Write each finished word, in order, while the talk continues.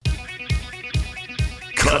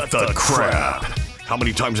Cut the crap. How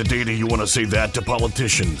many times a day do you want to say that to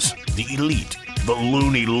politicians, the elite, the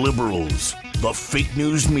loony liberals, the fake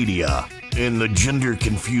news media, and the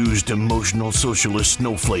gender-confused emotional socialist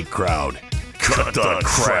snowflake crowd? Cut the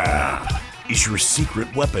crap is your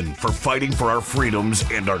secret weapon for fighting for our freedoms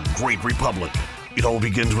and our great republic. It all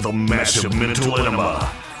begins with a massive mental enema,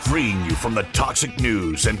 freeing you from the toxic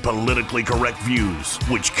news and politically correct views,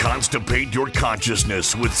 which constipate your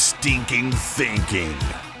consciousness with stinking thinking.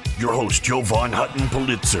 Your host, Jovan Hutton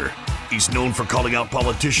Pulitzer. He's known for calling out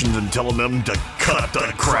politicians and telling them to cut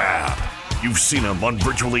the crap. You've seen him on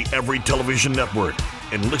virtually every television network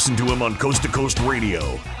and listened to him on Coast to Coast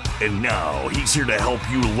Radio. And now he's here to help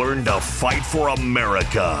you learn to fight for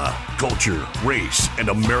America. Culture, race, and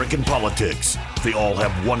American politics. They all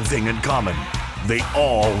have one thing in common. They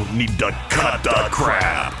all need to cut the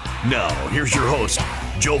crap. Now, here's your host,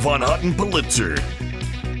 Jovan Hutton Pulitzer.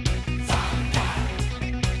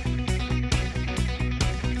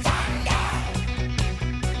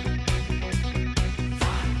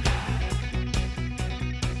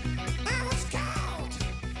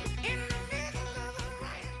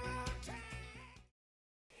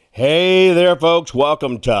 Hey there, folks.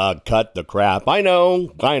 Welcome to Cut the Crap. I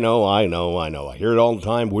know. I hear it all the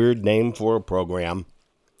time. Weird name for a program.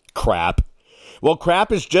 Crap. Well,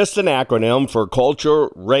 crap is just an acronym for culture,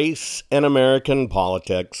 race, and American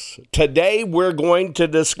politics. Today, we're going to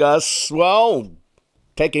discuss,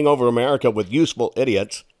 taking over America with useful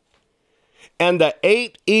idiots and the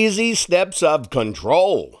 8 easy steps of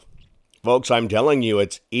control. Folks, I'm telling you,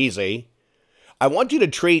 it's easy. I want you to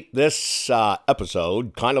treat this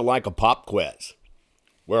episode kind of like a pop quiz,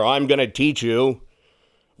 where I'm going to teach you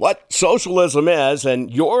what socialism is, and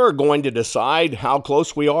you're going to decide how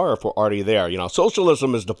close we are if we're already there. You know,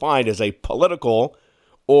 socialism is defined as a political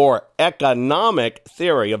or economic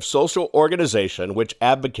theory of social organization which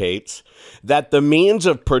advocates that the means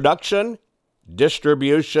of production,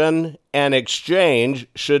 distribution, and exchange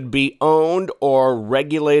should be owned or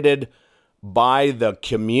regulated by the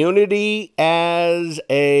community as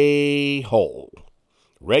a whole.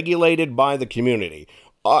 Regulated by the community.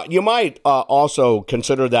 You might also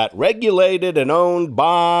consider that regulated and owned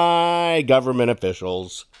by government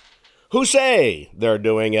officials who say they're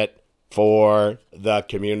doing it for the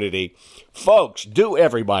community. Folks, do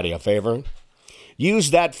everybody a favor. Use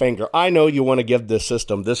that finger. I know you want to give this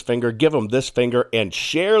system this finger. Give them this finger and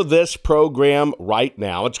share this program right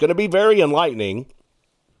now. It's going to be very enlightening.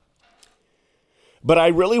 But I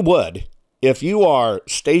really would, if you are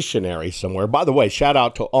stationary somewhere. By the way, shout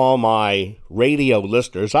out to all my radio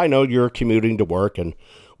listeners. I know you're commuting to work and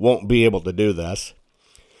won't be able to do this.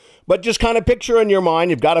 But just kind of picture in your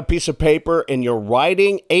mind, you've got a piece of paper and you're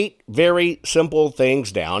writing 8 very simple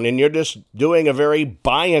things down, and you're just doing a very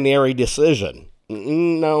binary decision.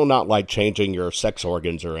 No, not like changing your sex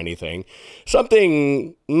organs or anything.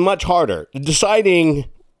 Something much harder. Deciding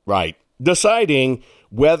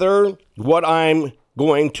whether what I'm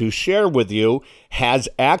going to share with you has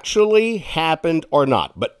actually happened or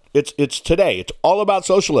not. But it's today. It's all about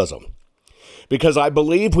socialism. Because I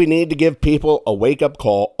believe we need to give people a wake-up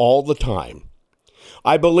call all the time.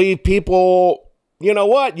 I believe people, you know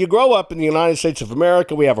what? You grow up in the United States of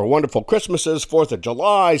America. We have our wonderful Christmases, 4th of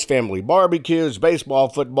July's, family barbecues, baseball,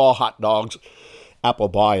 football, hot dogs, apple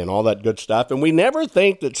pie, and all that good stuff. And we never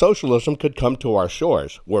think that socialism could come to our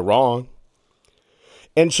shores. We're wrong.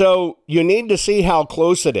 And so you need to see how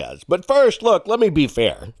close it is. But first, look, let me be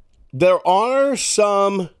fair. There are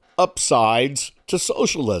some upsides to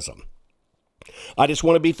socialism. I just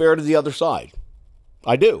want to be fair to the other side.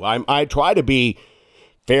 I do. I try to be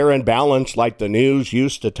fair and balanced like the news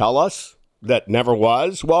used to tell us that never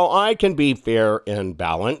was. Well, I can be fair and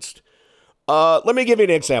balanced. Let me give you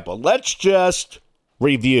an example. Let's just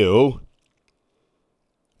review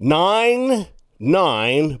 9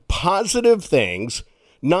 positive things,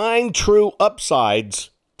 9 true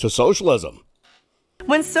upsides to socialism.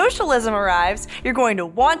 When socialism arrives, you're going to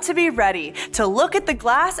want to be ready to look at the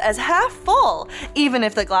glass as half full, even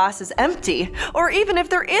if the glass is empty, or even if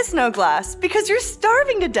there is no glass, because you're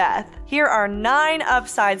starving to death. Here are 9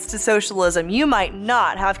 upsides to socialism you might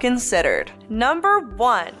not have considered. Number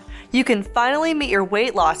 1. You can finally meet your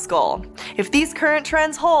weight loss goal. If these current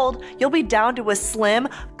trends hold, you'll be down to a slim,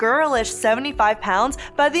 girlish 75 pounds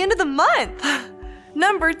by the end of the month.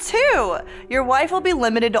 Number 2, your wife will be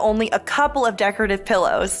limited to only a couple of decorative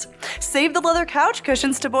pillows. Save the leather couch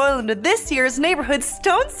cushions to boil into this year's neighborhood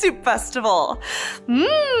Stone Soup Festival.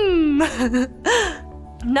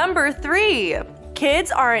 Number 3,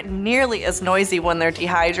 kids aren't nearly as noisy when they're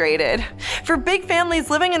dehydrated. For big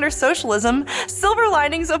families living under socialism, silver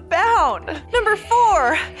linings abound. Number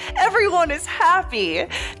 4, everyone is happy.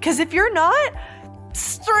 Because if you're not,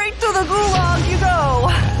 straight to the gulag you go.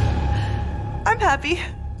 I'm happy.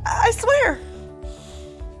 I swear.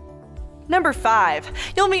 Number 5,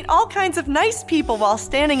 you'll meet all kinds of nice people while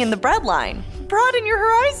standing in the bread line. Broaden your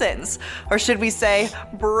horizons. Or should we say,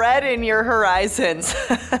 bread in your horizons.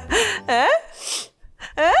 Eh?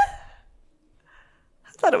 I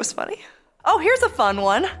thought it was funny. Oh, here's a fun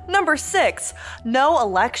one. Number 6, no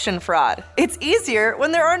election fraud. It's easier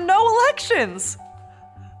when there are no elections.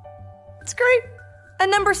 It's great.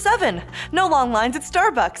 And number 7, no long lines at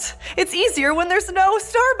Starbucks. It's easier when there's no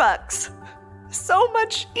Starbucks. So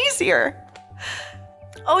much easier.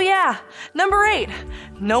 Oh yeah, number 8,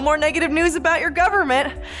 no more negative news about your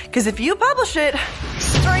government, because if you publish it,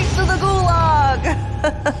 straight to the gulag.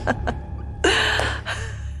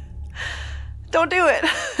 Don't do it.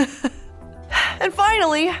 And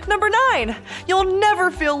finally, number 9, you'll never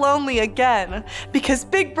feel lonely again, because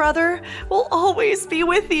Big Brother will always be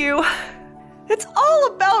with you. It's all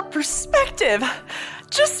about perspective.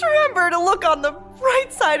 Just remember to look on the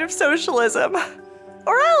right side of socialism,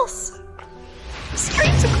 or else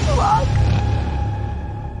straight to gulag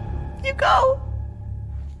you go.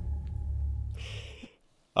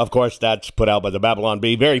 Of course, that's put out by the Babylon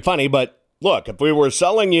Bee. Very funny, but look, if we were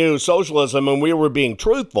selling you socialism and we were being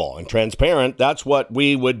truthful and transparent, that's what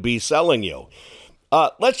we would be selling you.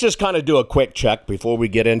 Let's just kind of do a quick check before we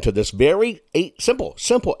get into this very simple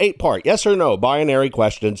 8-part yes or no binary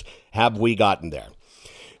questions. Have we gotten there?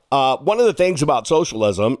 One of the things about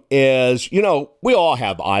socialism is, we all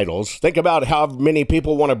have idols. Think about how many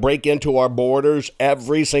people want to break into our borders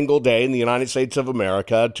every single day in the United States of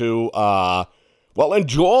America to,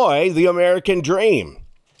 enjoy the American dream,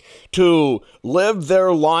 to live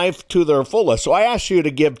their life to their fullest. So I ask you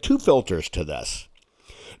to give 2 filters to this.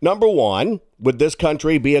 Number 1, would this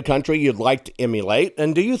country be a country you'd like to emulate?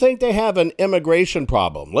 And do you think they have an immigration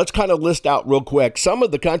problem? Let's kind of list out real quick some of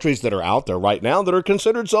the countries that are out there right now that are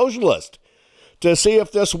considered socialist to see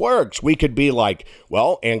if this works. We could be like,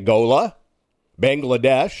 Angola,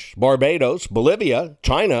 Bangladesh, Barbados, Bolivia,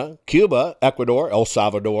 China, Cuba, Ecuador, El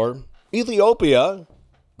Salvador, Ethiopia,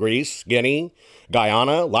 Greece, Guinea,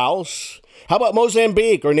 Guyana, Laos. How about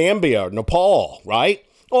Mozambique or Namibia or Nepal, right?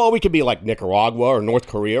 Or we could be like Nicaragua or North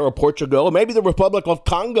Korea or Portugal, maybe the Republic of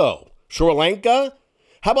Congo, Sri Lanka.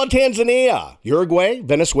 How about Tanzania, Uruguay,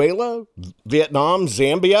 Venezuela, Vietnam,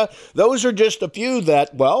 Zambia? Those are just a few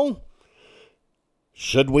that,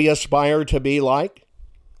 should we aspire to be like?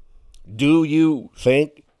 Do you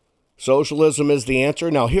think socialism is the answer?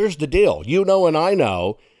 Now, here's the deal. You know and I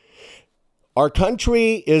know our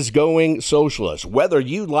country is going socialist, whether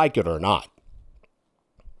you like it or not.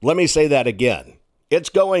 Let me say that again. It's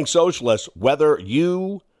going socialist whether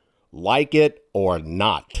you like it or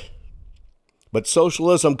not. But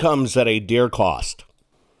socialism comes at a dear cost.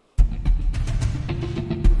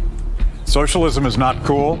 Socialism is not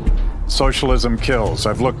cool. Socialism kills.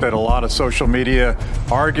 I've looked at a lot of social media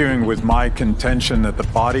arguing with my contention that the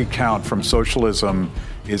body count from socialism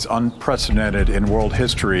is unprecedented in world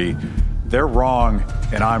history. They're wrong,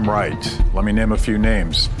 and I'm right. Let me name a few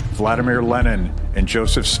names. Vladimir Lenin and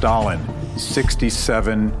Joseph Stalin,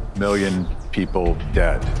 67 million people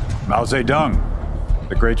dead. Mao Zedong,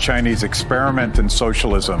 the great Chinese experiment in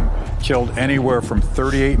socialism, killed anywhere from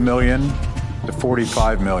 38 million to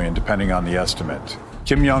 45 million, depending on the estimate.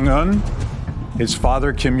 Kim Jong-un, his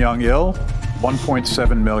father Kim Jong-il,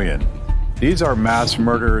 1.7 million. These are mass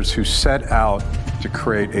murderers who set out to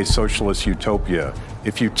create a socialist utopia.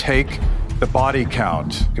 If you take the body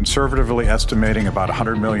count, conservatively estimating about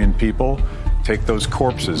 100 million people, take those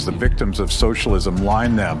corpses, the victims of socialism,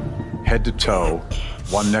 line them head to toe,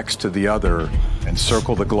 one next to the other, and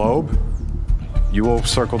circle the globe, you will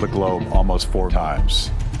circle the globe almost 4 times.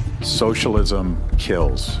 Socialism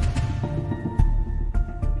kills.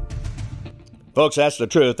 Folks, that's the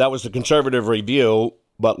truth. That was the conservative review.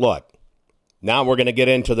 But look, now we're going to get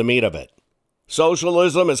into the meat of it.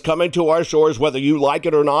 Socialism is coming to our shores, whether you like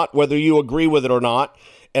it or not, whether you agree with it or not.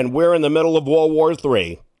 And we're in the middle of World War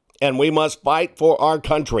III. And we must fight for our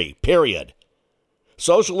country, period.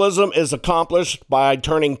 Socialism is accomplished by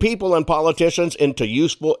turning people and politicians into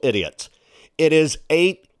useful idiots. It is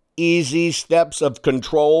 8 easy steps of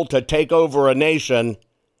control to take over a nation.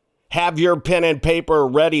 Have your pen and paper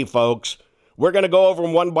ready, folks. We're going to go over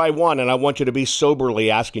them one by one, and I want you to be soberly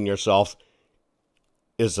asking yourself,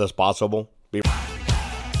 is this possible?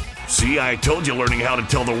 See, I told you learning how to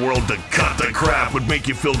tell the world to cut the crap would make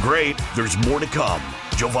you feel great. There's more to come.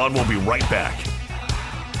 Jovan will be right back.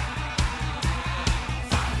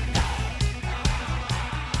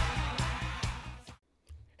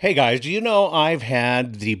 Hey guys, do you know I've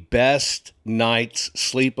had the best night's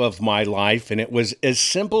sleep of my life, and it was as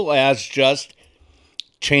simple as just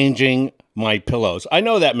changing my pillows. I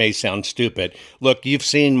know that may sound stupid. Look, you've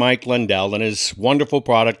seen Mike Lindell and his wonderful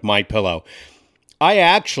product, My Pillow. I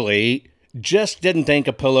actually just didn't think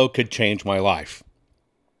a pillow could change my life.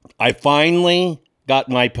 I finally got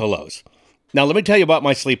My Pillows. Now, let me tell you about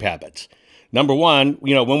my sleep habits. Number one,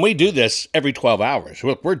 when we do this every 12 hours,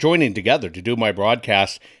 look, we're joining together to do my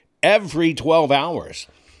broadcast every 12 hours.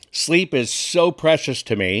 Sleep is so precious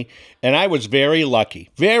to me, and I was very lucky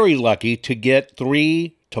to get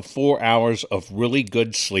 3 to 4 hours of really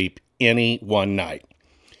good sleep any one night.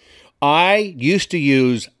 I used to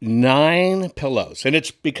use 9 pillows, and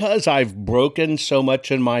it's because I've broken so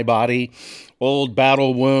much in my body, old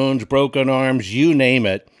battle wounds, broken arms, you name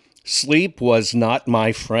it. Sleep was not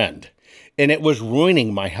my friend. And it was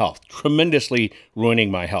ruining my health, tremendously ruining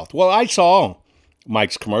my health. Well, I saw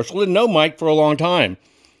Mike's commercial, didn't know Mike for a long time.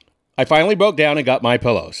 I finally broke down and got My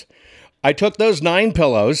Pillows. I took those 9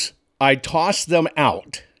 pillows, I tossed them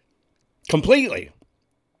out completely.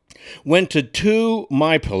 Went to 2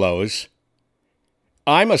 My Pillows.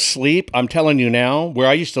 I'm asleep, I'm telling you now, where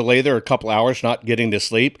I used to lay there a couple hours not getting to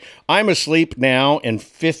sleep. I'm asleep now in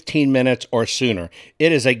 15 minutes or sooner.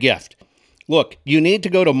 It is a gift. Look, you need to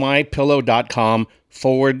go to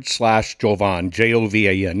mypillow.com/Jovan,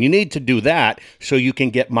 Jovan. You need to do that so you can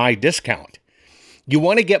get my discount. You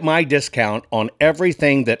want to get my discount on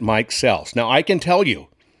everything that Mike sells. Now, I can tell you,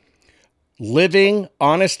 living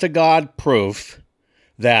honest-to-God proof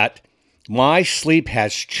that my sleep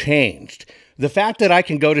has changed. The fact that I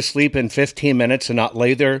can go to sleep in 15 minutes and not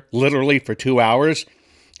lay there literally for 2 hours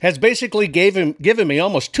has basically given me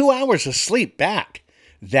almost 2 hours of sleep back.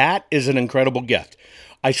 That is an incredible gift.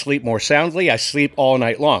 I sleep more soundly. I sleep all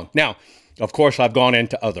night long. Now, of course, I've gone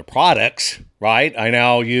into other products, right? I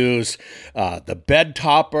now use the bed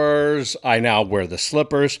toppers. I now wear the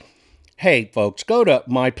slippers. Hey, folks, go to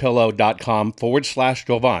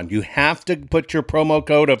mypillow.com/Jovan. You have to put your promo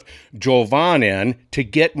code of Jovan in to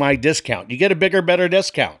get my discount. You get a bigger, better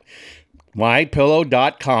discount.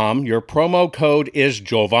 mypillow.com. Your promo code is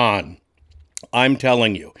Jovan. I'm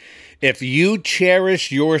telling you. If you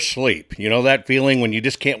cherish your sleep, you know that feeling when you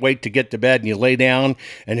just can't wait to get to bed and you lay down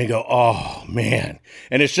and you go, oh man,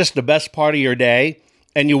 and it's just the best part of your day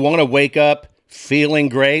and you want to wake up feeling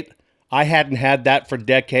great. I hadn't had that for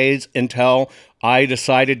decades until I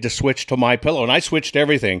decided to switch to My Pillow, and I switched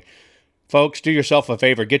everything. Folks, do yourself a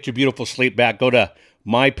favor, get your beautiful sleep back. Go to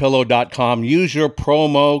mypillow.com, use your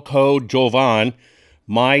promo code Jovan,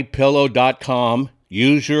 mypillow.com,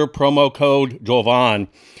 use your promo code Jovan.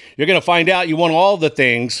 You're going to find out you want all the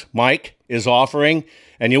things Mike is offering,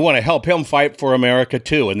 and you want to help him fight for America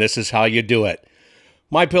too, and this is how you do it.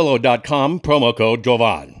 MyPillow.com, promo code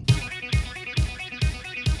Jovan.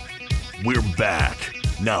 We're back.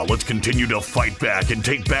 Now let's continue to fight back and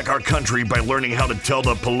take back our country by learning how to tell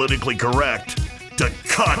the politically correct to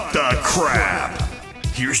cut the crap.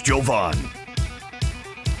 Here's Jovan.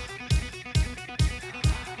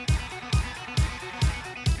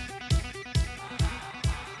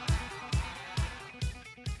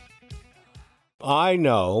 I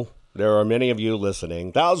know there are many of you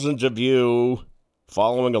listening, thousands of you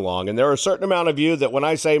following along, and there are a certain amount of you that when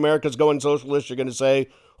I say America's going socialist, you're going to say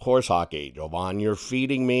horse hockey. Jovan, you're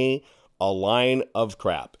feeding me a line of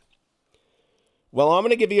crap. Well, I'm going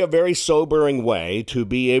to give you a very sobering way to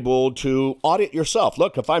be able to audit yourself.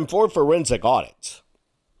 Look, if I'm for forensic audits,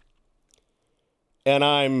 and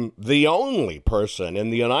I'm the only person in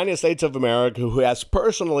the United States of America who has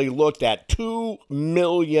personally looked at 2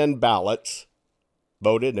 million ballots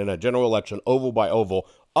voted in a general election, oval by oval,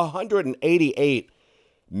 188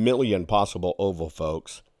 million possible oval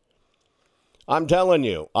folks. I'm telling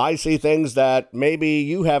you, I see things that maybe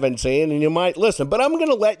you haven't seen and you might listen, but I'm going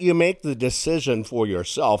to let you make the decision for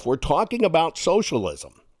yourself. We're talking about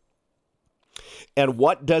socialism. And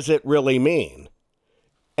what does it really mean?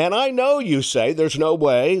 And I know you say there's no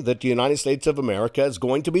way that the United States of America is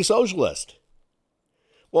going to be socialist.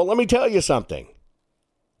 Well, let me tell you something.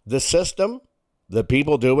 The system, the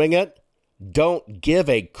people doing it, don't give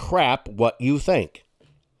a crap what you think.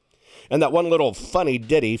 And that one little funny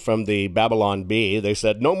ditty from the Babylon Bee, they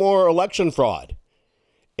said, no more election fraud.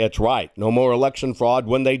 It's right, no more election fraud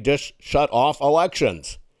when they just shut off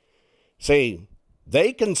elections. See,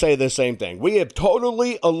 they can say the same thing. We have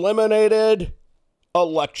totally eliminated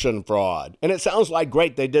election fraud. And it sounds like,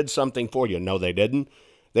 great, they did something for you. No, they didn't.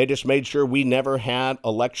 They just made sure we never had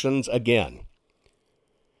elections again.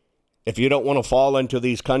 If you don't want to fall into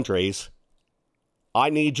these countries, I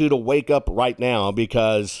need you to wake up right now,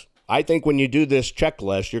 because I think when you do this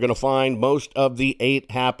checklist, you're going to find most of the 8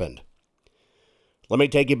 happened. Let me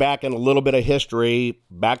take you back in a little bit of history.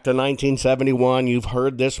 Back to 1971. You've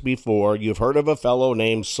heard this before. You've heard of a fellow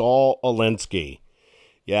named Saul Alinsky.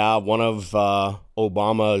 Yeah, one of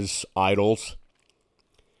Obama's idols.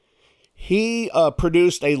 He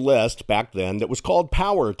produced a list back then that was called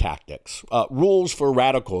Power Tactics. Rules for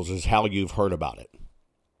Radicals is how you've heard about it.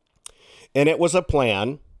 And it was a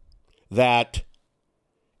plan that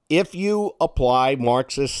if you apply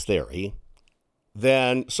Marxist theory,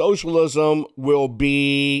 then socialism will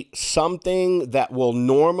be something that will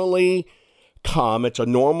normally come. It's a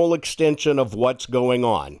normal extension of what's going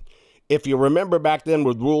on. If you remember back then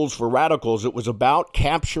with Rules for Radicals, it was about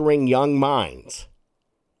capturing young minds.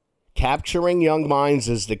 Capturing young minds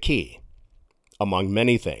is the key, among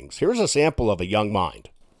many things. Here's a sample of a young mind.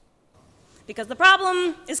 Because the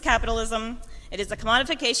problem is capitalism. It is the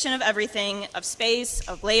commodification of everything, of space,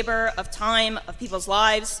 of labor, of time, of people's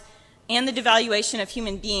lives, and the devaluation of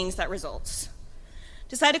human beings that results.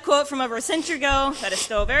 To cite a quote from over a century ago that is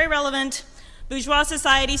still very relevant, bourgeois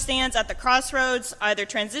society stands at the crossroads, either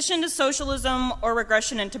transition to socialism or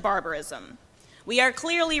regression into barbarism. We are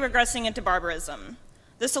clearly regressing into barbarism.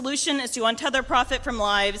 The solution is to untether profit from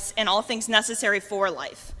lives and all things necessary for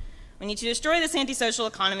life. We need to destroy this antisocial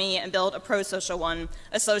economy and build a pro-social one,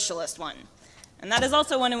 a socialist one. And that is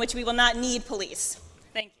also one in which we will not need police.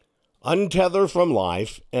 Thank you. Untether from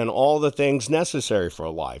life and all the things necessary for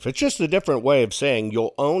life. It's just a different way of saying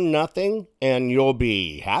you'll own nothing and you'll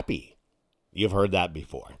be happy. You've heard that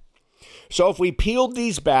before. So if we peeled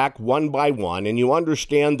these back one by one and you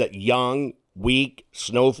understand that young, weak,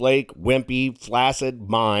 snowflake, wimpy, flaccid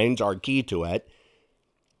minds are key to it,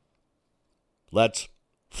 let's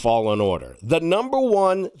fall in order. The number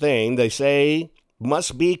one thing they say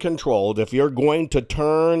must be controlled if you're going to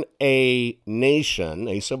turn a nation,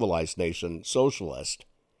 a civilized nation, socialist.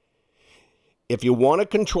 If you want to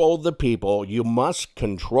control the people, you must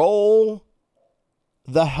control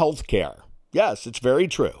the health care. Yes, it's very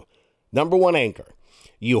true. Number one anchor.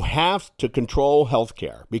 You have to control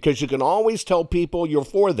healthcare because you can always tell people you're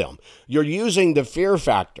for them. You're using the fear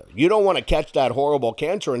factor. You don't want to catch that horrible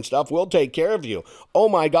cancer and stuff. We'll take care of you. Oh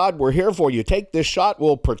my God, we're here for you. Take this shot.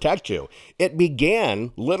 We'll protect you. It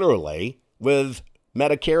began literally with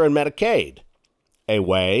Medicare and Medicaid, a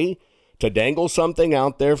way to dangle something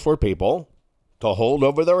out there for people to hold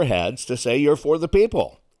over their heads to say you're for the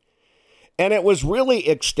people. And it was really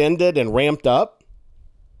extended and ramped up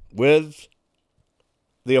with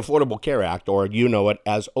the Affordable Care Act, or you know it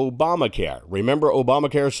as Obamacare. Remember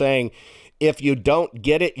Obamacare saying, if you don't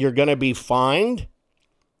get it, you're going to be fined?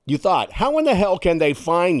 You thought, how in the hell can they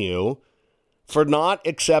fine you for not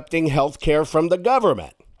accepting health care from the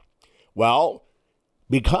government? Well,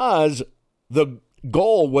 because the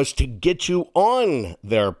goal was to get you on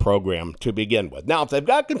their program to begin with. Now, if they've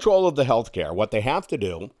got control of the health care, what they have to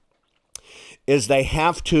do is they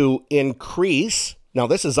have to increase. Now,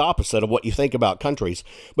 this is opposite of what you think about countries,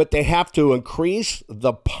 but they have to increase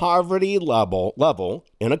the poverty level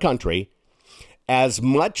in a country as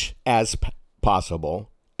much as possible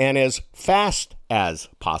and as fast as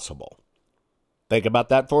possible. Think about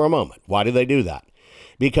that for a moment. Why do they do that?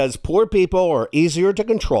 Because poor people are easier to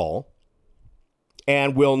control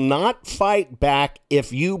and will not fight back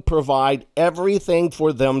if you provide everything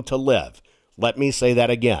for them to live. Let me say that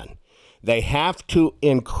again. They have to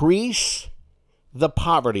increase the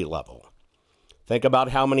poverty level. Think about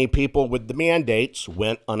how many people with the mandates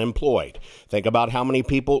went unemployed. Think about how many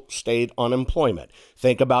people stayed unemployment.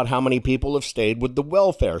 Think about how many people have stayed with the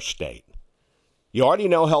welfare state. You already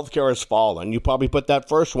know healthcare has fallen. You probably put that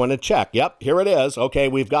first one in check. Yep, here it is. Okay,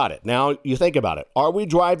 we've got it. Now you think about it. Are we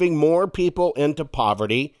driving more people into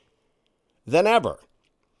poverty than ever?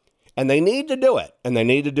 And they need to do it. And they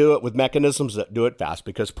need to do it with mechanisms that do it fast,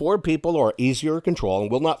 because poor people are easier to control and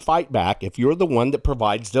will not fight back if you're the one that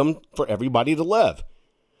provides them for everybody to live.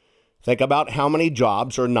 Think about how many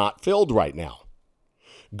jobs are not filled right now.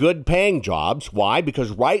 Good paying jobs. Why?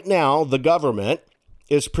 Because right now the government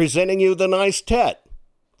is presenting you the nice tit,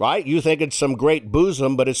 right? You think it's some great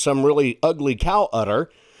bosom, but it's some really ugly cow udder.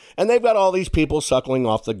 And they've got all these people suckling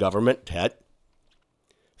off the government tit,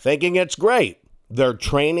 thinking it's great. They're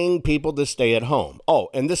training people to stay at home. Oh,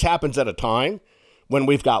 and this happens at a time when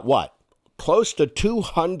we've got what? Close to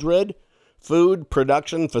 200 food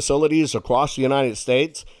production facilities across the United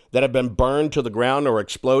States that have been burned to the ground or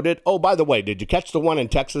exploded. Oh, by the way, did you catch the one in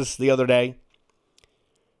Texas the other day?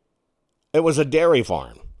 It was a dairy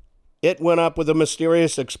farm. It went up with a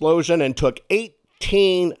mysterious explosion and took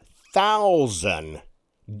 18,000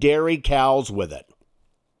 dairy cows with it.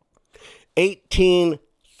 18,000.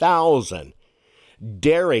 100,000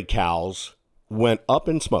 dairy cows went up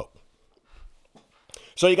in smoke.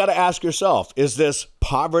 So you got to ask yourself, is this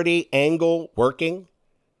poverty angle working?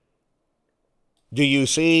 Do you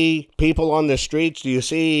see people on the streets? Do you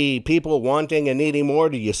see people wanting and needing more?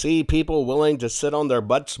 Do you see people willing to sit on their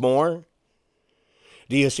butts more?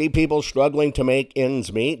 Do you see people struggling to make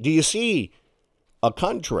ends meet? Do you see a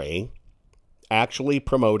country actually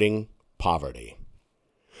promoting poverty?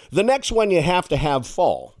 The next one you have to have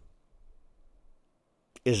fall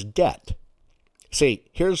is debt. See,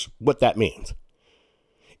 here's what that means.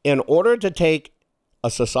 In order to take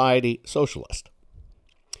a society socialist,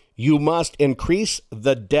 you must increase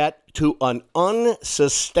the debt to an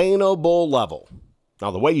unsustainable level.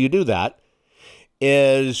 Now, the way you do that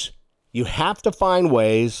is you have to find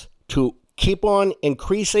ways to keep on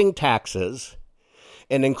increasing taxes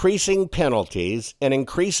and increasing penalties and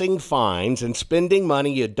increasing fines and spending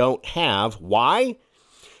money you don't have. Why?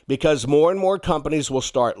 Because more and more companies will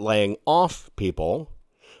start laying off people.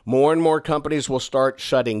 More and more companies will start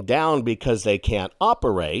shutting down because they can't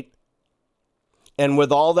operate. And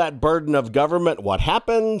with all that burden of government, what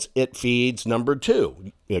happens? It feeds number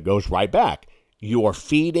two. It goes right back. You're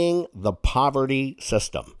feeding the poverty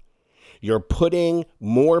system. You're putting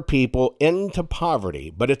more people into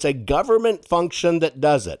poverty, but it's a government function that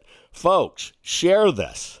does it. Folks, share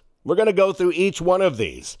this. We're going to go through each one of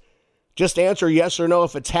these. Just answer yes or no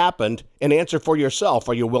if it's happened, and answer for yourself.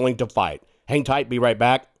 Are you willing to fight? Hang tight. Be right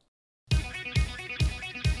back.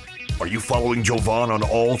 Are you following Jovan on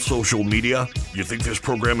all social media? You think this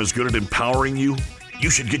program is good at empowering you? You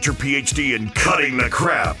should get your PhD in cutting the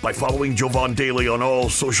crap by following Jovan Daily on all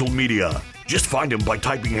social media. Just find him by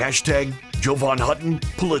typing hashtag Jovan Hutton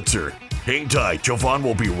Pulitzer. Hang tight, Jovan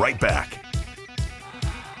will be right back.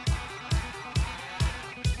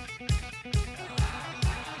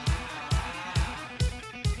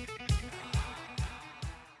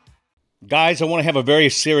 Guys, I want to have a very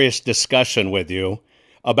serious discussion with you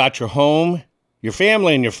about your home, your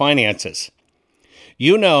family, and your finances.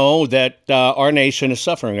 You know that our nation is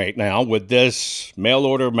suffering right now with this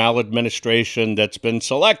mail-order maladministration that's been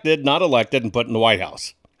selected, not elected, and put in the White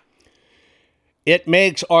House. It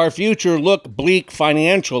makes our future look bleak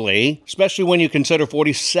financially, especially when you consider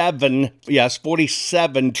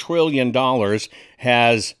 $47 trillion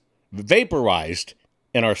has vaporized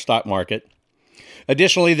in our stock market.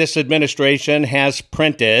 Additionally, this administration has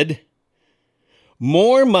printed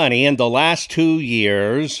more money in the last 2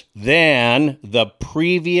 years than the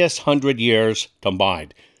previous 100 years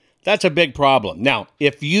combined. That's a big problem. Now,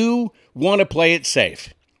 if you want to play it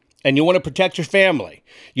safe and you want to protect your family,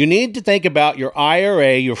 you need to think about your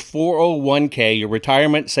IRA, your 401k, your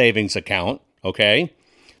retirement savings account, okay?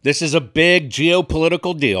 This is a big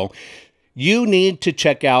geopolitical deal. You need to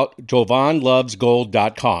check out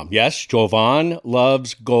JovanLovesGold.com. Yes,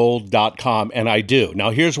 JovanLovesGold.com, and I do.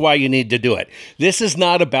 Now, here's why you need to do it. This is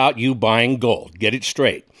not about you buying gold. Get it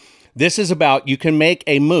straight. This is about you can make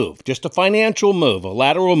a move, just a financial move, a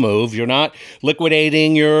lateral move. You're not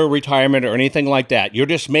liquidating your retirement or anything like that. You're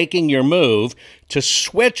just making your move to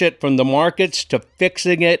switch it from the markets to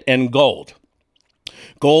fixing it in gold.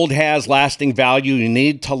 Gold has lasting value. You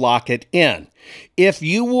need to lock it in. If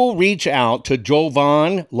you will reach out to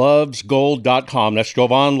JovanLovesGold.com, that's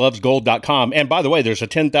JovanLovesGold.com. And by the way, there's a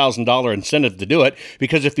 $10,000 incentive to do it,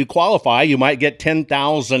 because if you qualify, you might get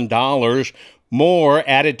 $10,000 more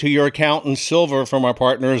added to your account in silver from our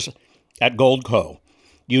partners at Goldco.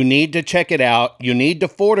 You need to check it out. You need to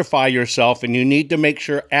fortify yourself, and you need to make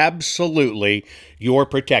sure absolutely you're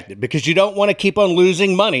protected, because you don't want to keep on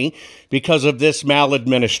losing money because of this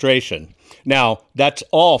maladministration. Now, that's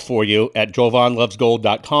all for you at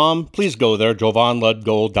JovanLovesGold.com. Please go there,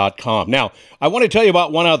 JovanLovesGold.com. Now, I want to tell you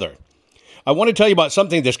about one other. I want to tell you about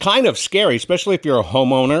something that's kind of scary, especially if you're a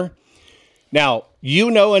homeowner. Now, you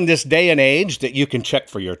know in this day and age that you can check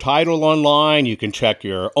for your title online, you can check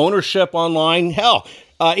your ownership online. Hell,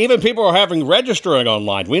 even people are having registering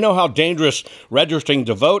online. We know how dangerous registering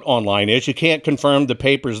to vote online is. You can't confirm the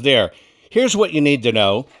papers there. Here's what you need to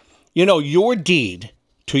know. You know, your deed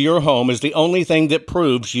to your home is the only thing that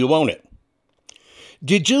proves you own it.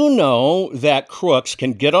 Did you know that crooks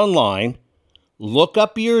can get online, look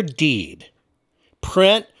up your deed,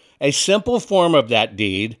 print a simple form of that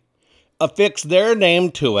deed, affix their name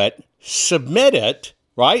to it, submit it,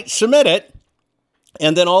 right? Submit it,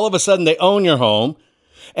 and then all of a sudden they own your home,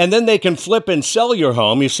 and then they can flip and sell your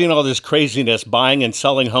home. You've seen all this craziness buying and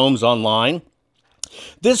selling homes online.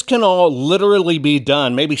 This can all literally be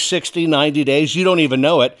done, maybe 60, 90 days, you don't even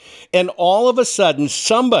know it, and all of a sudden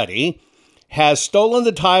somebody has stolen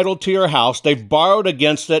the title to your house. They've borrowed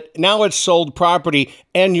against it. Now it's sold property,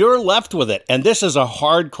 and you're left with it. And this is a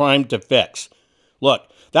hard crime to fix. Look,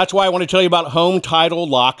 that's why I want to tell you about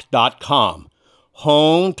HomeTitleLock.com.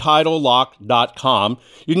 HomeTitleLock.com.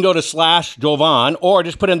 You can go to /Jovan or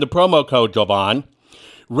just put in the promo code Jovan.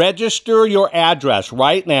 Register your address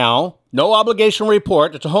right now. No obligation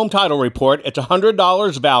report. It's a home title report. It's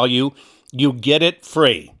 $100 value. You get it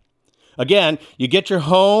free. Again, you get your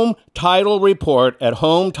home title report at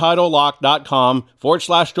HomeTitleLock.com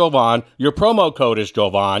 /Jovan. Your promo code is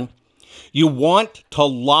Jovan. You want to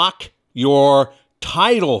lock your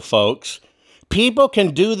title, folks. People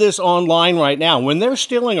can do this online right now. When they're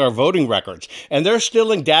stealing our voting records and they're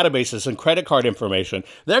stealing databases and credit card information,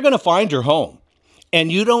 they're going to find your home.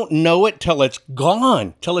 And you don't know it till it's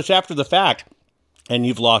gone, till it's after the fact, and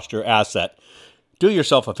you've lost your asset. Do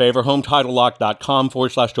yourself a favor, HomeTitleLock.com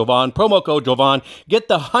 /Jovan, promo code Jovan. Get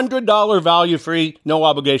the $100 value free, no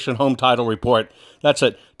obligation home title report. That's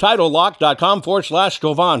it, TitleLock.com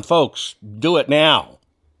 /Jovan. Folks, do it now.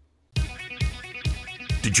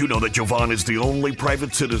 Did you know that Jovan is the only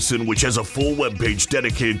private citizen which has a full webpage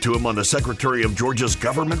dedicated to him on the Secretary of Georgia's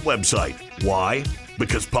government website? Why?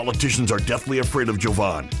 Because politicians are deathly afraid of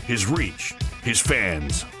Jovan, his reach, his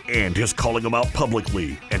fans, and his calling them out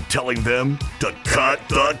publicly and telling them to cut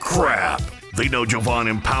the crap. They know Jovan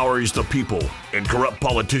empowers the people, and corrupt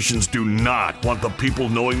politicians do not want the people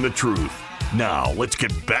knowing the truth. Now, let's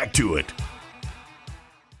get back to it.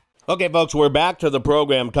 Okay, folks, we're back to the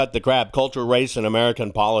program, Cut the Crap, Culture, Race, and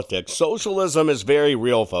American Politics. Socialism is very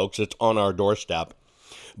real, folks. It's on our doorstep.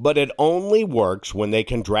 But it only works when they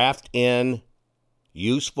can draft in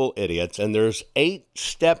useful idiots. And there's 8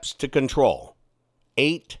 steps to control.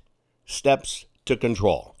 8 steps to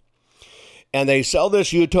control. And they sell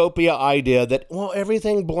this utopia idea that, well,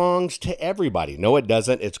 everything belongs to everybody. No, it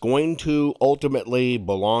doesn't. It's going to ultimately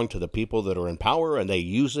belong to the people that are in power, and they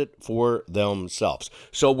use it for themselves.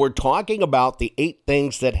 So we're talking about the 8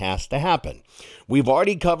 things that has to happen. We've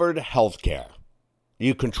already covered healthcare.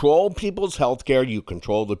 You control people's healthcare, you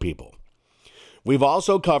control the people. We've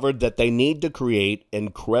also covered that they need to create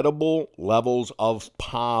incredible levels of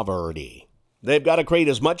poverty. They've got to create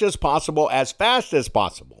as much as possible, as fast as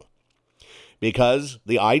possible. Because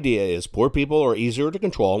the idea is poor people are easier to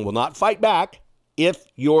control and will not fight back if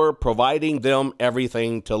you're providing them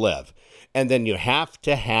everything to live. And then you have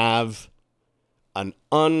to have an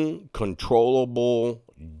uncontrollable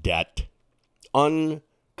debt.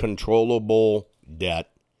 Uncontrollable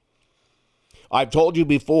debt. I've told you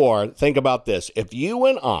before, think about this. If you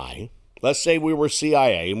and I, let's say we were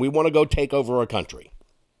CIA and we want to go take over a country,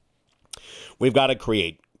 we've got to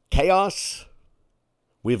create chaos.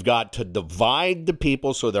 We've got to divide the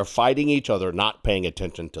people so they're fighting each other, not paying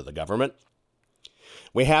attention to the government.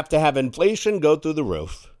 We have to have inflation go through the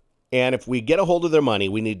roof. And if we get a hold of their money,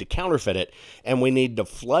 we need to counterfeit it, and we need to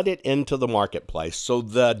flood it into the marketplace so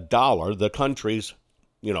the dollar, the country's,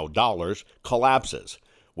 dollars, collapses.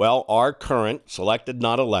 Well, our current, selected,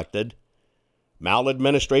 not elected,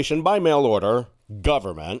 maladministration by mail order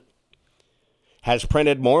government has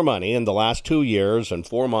printed more money in the last 2 years and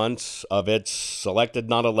 4 months of its selected,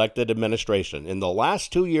 not elected administration, in the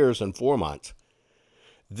last 2 years and 4 months,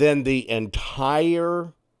 than the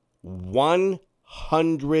entire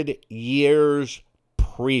 100 years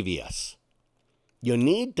previous. You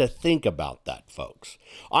need to think about that, folks.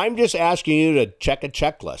 I'm just asking you to check a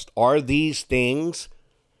checklist. Are these things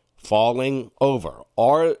falling over?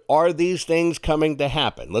 Are these things coming to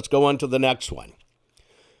happen? Let's go on to the next one.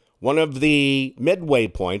 One of the midway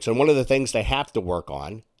points, and one of the things they have to work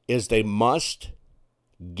on, is they must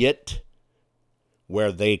get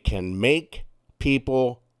where they can make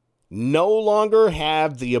people no longer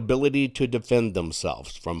have the ability to defend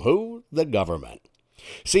themselves. From who? The government.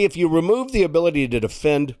 See, if you remove the ability to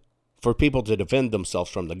defend, for people to defend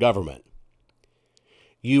themselves from the government,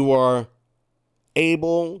 you are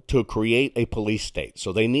able to create a police state.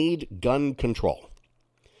 So they need gun control.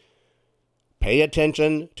 Pay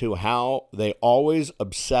attention to how they always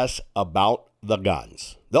obsess about the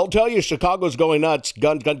guns. They'll tell you Chicago's going nuts,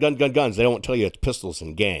 guns. They don't tell you it's pistols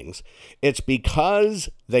and gangs. It's because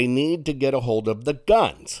they need to get a hold of the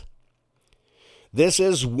guns. This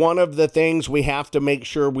is one of the things we have to make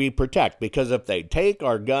sure we protect, because if they take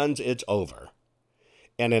our guns, it's over.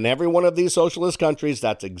 And in every one of these socialist countries,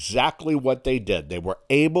 that's exactly what they did. They were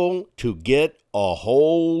able to get a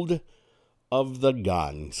hold of the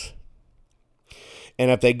guns. And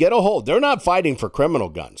if they get a hold, they're not fighting for criminal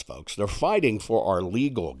guns, folks. They're fighting for our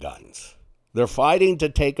legal guns. They're fighting to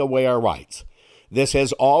take away our rights. This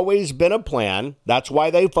has always been a plan. That's why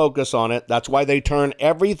they focus on it. That's why they turn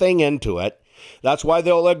everything into it. That's why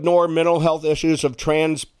they'll ignore mental health issues of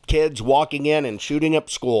trans kids walking in and shooting up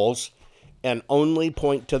schools and only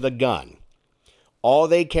point to the gun. All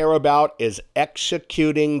they care about is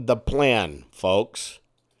executing the plan, folks.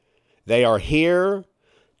 They are here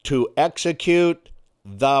to execute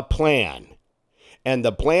the plan. And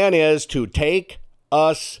the plan is to take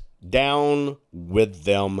us down with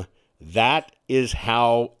them. That is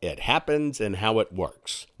how it happens and how it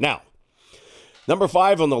works. Now, number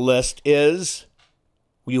 5 on the list is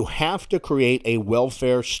you have to create a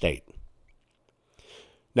welfare state.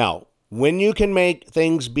 Now, when you can make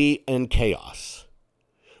things be in chaos,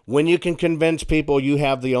 when you can convince people you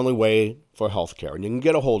have the only way for health care, and you can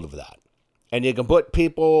get a hold of that, and you can put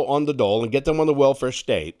people on the dole and get them on the welfare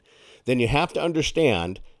state, then you have to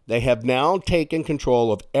understand they have now taken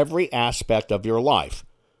control of every aspect of your life.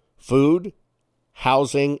 Food,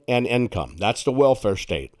 housing, and income. That's the welfare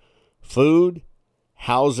state. Food,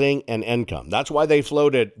 housing, and income. That's why they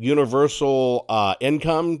floated universal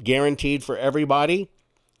income guaranteed for everybody.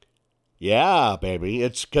 Yeah, baby.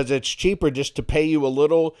 It's because it's cheaper just to pay you a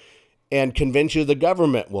little and convince you the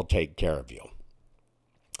government will take care of you.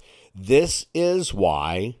 This is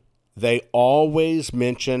why they always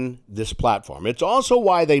mention this platform. It's also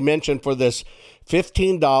why they mention for this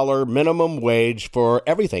 $15 minimum wage for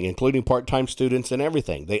everything, including part-time students and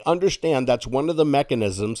everything. They understand that's one of the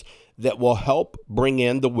mechanisms that will help bring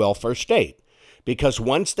in the welfare state. Because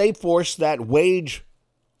once they force that wage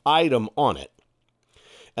item on it,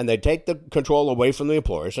 and they take the control away from the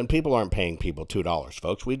employers, and people aren't paying people $2,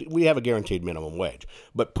 folks. We have a guaranteed minimum wage.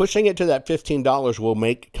 But pushing it to that $15 will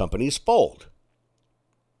make companies fold.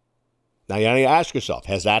 Now, you need to ask yourself,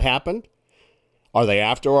 has that happened? Are they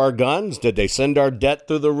after our guns? Did they send our debt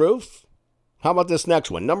through the roof? How about this next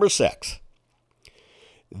one? Number 6.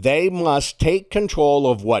 They must take control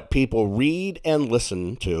of what people read and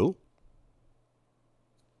listen to.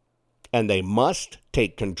 And they must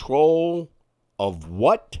take control of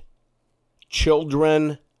what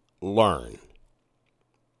children learn.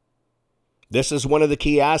 This is one of the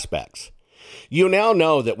key aspects. You now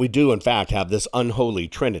know that we do, in fact, have this unholy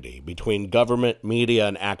trinity between government, media,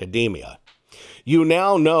 and academia. You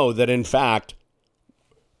now know that, in fact,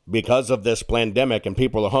 because of this pandemic and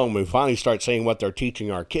people are home, we finally start seeing what they're teaching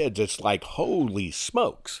our kids. It's like, holy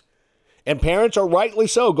smokes. And parents are rightly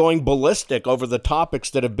so going ballistic over the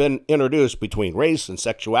topics that have been introduced between race and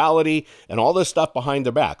sexuality and all this stuff behind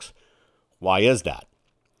their backs. Why is that?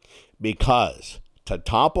 Because to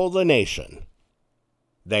topple the nation,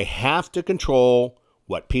 they have to control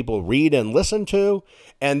what people read and listen to,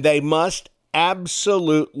 and they must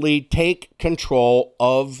absolutely take control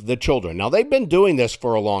of the children. Now, they've been doing this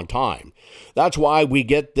for a long time. That's why we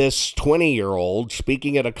get this 20-year-old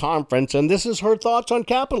speaking at a conference, and this is her thoughts on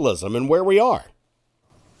capitalism and where we are.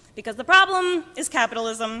 Because the problem is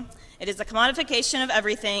capitalism. It is the commodification of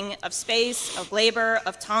everything, of space, of labor,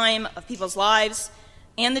 of time, of people's lives,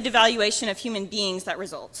 and the devaluation of human beings that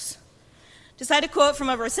results. To cite a quote from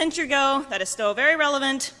over a century ago that is still very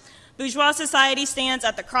relevant, bourgeois society stands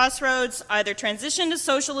at the crossroads, either transition to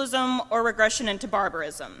socialism or regression into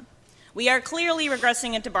barbarism. We are clearly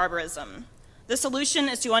regressing into barbarism. The solution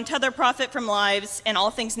is to untether profit from lives and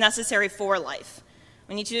all things necessary for life.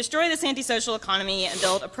 We need to destroy this antisocial economy and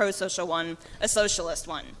build a pro-social one, a socialist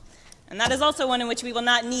one. And that is also one in which we will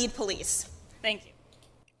not need police. Thank you.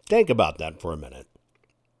 Think about that for a minute.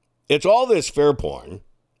 It's all this fear porn.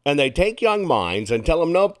 And they take young minds and tell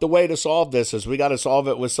them, nope, the way to solve this is we got to solve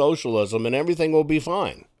it with socialism and everything will be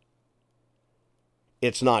fine.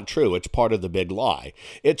 It's not true. It's part of the big lie.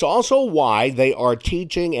 It's also why they are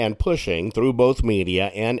teaching and pushing through both media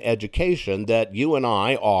and education that you and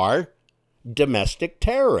I are domestic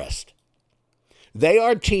terrorists. They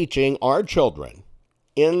are teaching our children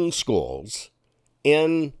in schools,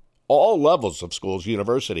 in all levels of schools,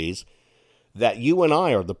 universities, that you and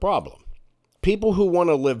I are the problem. People who want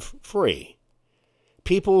to live free,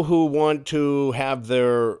 people who want to have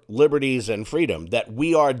their liberties and freedom, that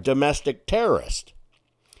we are domestic terrorists.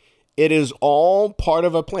 It is all part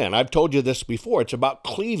of a plan. I've told you this before. It's about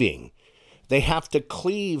cleaving. They have to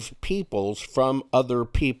cleave peoples from other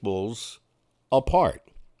peoples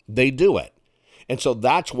apart. They do it. And so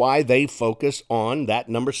that's why they focus on that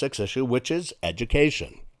number 6 issue, which is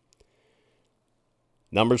education.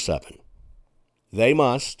 Number 7, they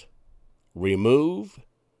must remove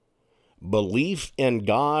belief in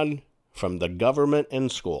God from the government and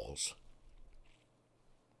schools.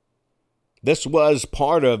 This was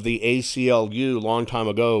part of the ACLU a long time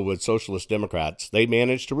ago with Socialist Democrats. They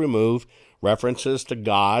managed to remove references to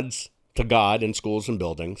God in schools and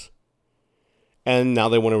buildings. And now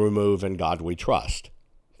they want to remove "In God We Trust"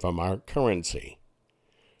 from our currency.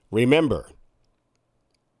 Remember,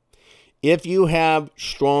 if you have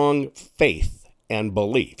strong faith and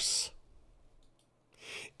beliefs,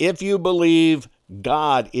 if you believe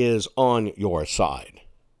God is on your side,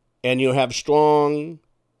 and you have strong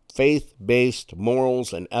faith-based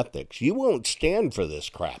morals and ethics, you won't stand for this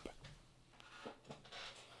crap.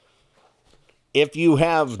 If you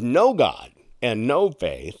have no God and no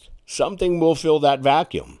faith, something will fill that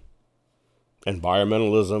vacuum.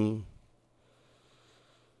 Environmentalism,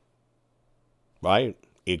 right?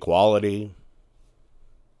 Equality,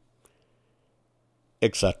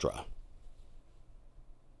 etc.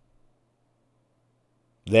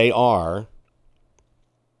 They are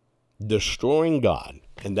destroying God,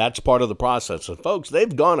 and that's part of the process. And folks,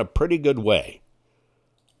 they've gone a pretty good way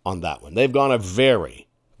on that one. They've gone a very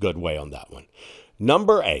good way on that one.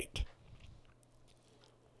 Number 8,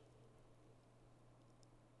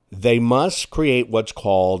 they must create what's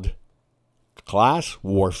called class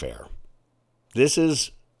warfare. This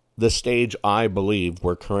is the stage I believe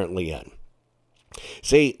we're currently in.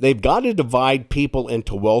 See, they've got to divide people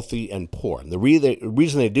into wealthy and poor. And the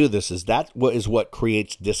reason they do this is that is what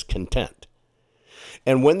creates discontent.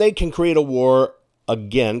 And when they can create a war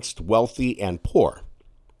against wealthy and poor,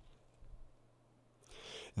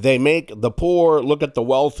 they make the poor look at the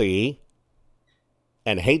wealthy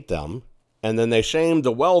and hate them, and then they shame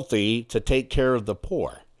the wealthy to take care of the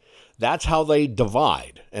poor. That's how they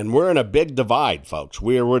divide. And we're in a big divide, folks.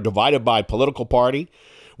 We're divided by political party.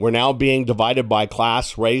 We're now being divided by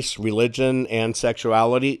class, race, religion, and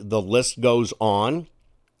sexuality. The list goes on.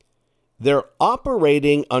 They're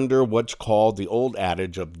operating under what's called the old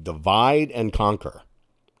adage of divide and conquer.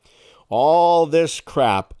 All this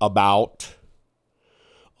crap about,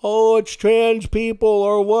 oh, it's trans people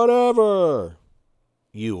or whatever.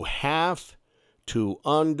 You have to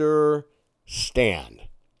understand.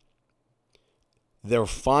 They're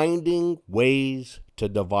finding ways to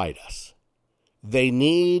divide us. They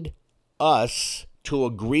need us to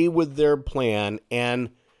agree with their plan and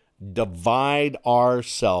divide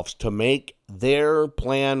ourselves to make their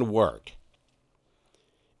plan work.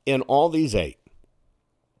 In all these 8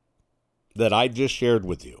 that I just shared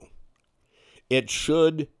with you, it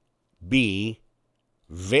should be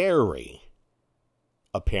very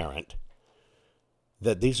apparent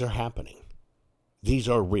that these are happening. These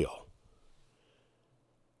are real.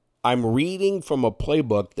 I'm reading from a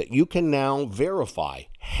playbook that you can now verify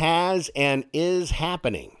has and is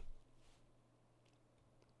happening.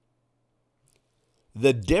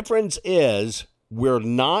 The difference is we're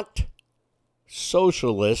not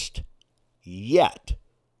socialist yet.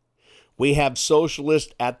 We have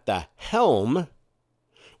socialists at the helm.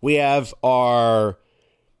 We have our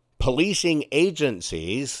policing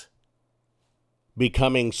agencies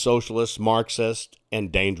becoming socialist, Marxist,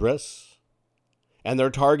 and dangerous. And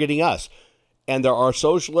they're targeting us. And there are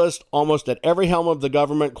socialists almost at every helm of the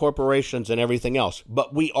government, corporations, and everything else.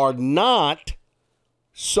 But we are not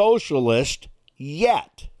socialist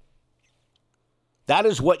yet. That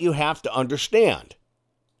is what you have to understand.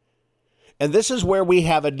 And this is where we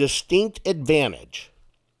have a distinct advantage.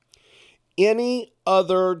 Any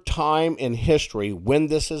other time in history when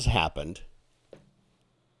this has happened,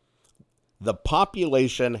 the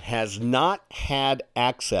population has not had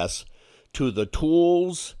access to the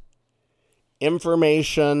tools,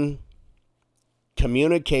 information,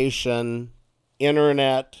 communication,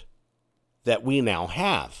 internet that we now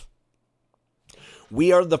have.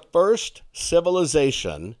 We are the first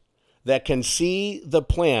civilization that can see the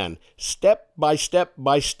plan step by step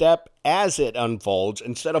by step as it unfolds,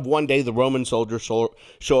 instead of one day the Roman soldiers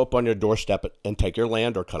show up on your doorstep and take your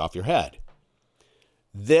land or cut off your head.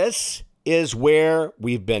 This is where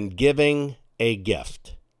we've been giving a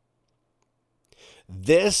gift.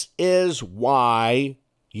 This is why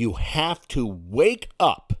you have to wake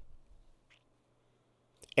up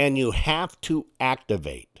and you have to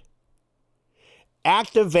activate.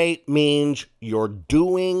 Activate means you're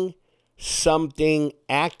doing something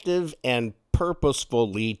active and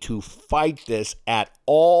purposefully to fight this at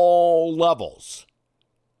all levels.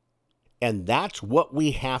 And that's what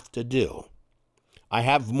we have to do. I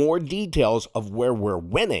have more details of where we're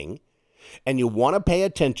winning, and you want to pay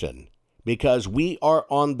attention, because we are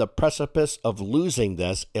on the precipice of losing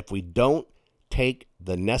this if we don't take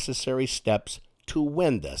the necessary steps to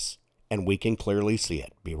win this, and we can clearly see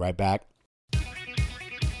it. Be right back.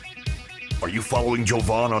 Are you following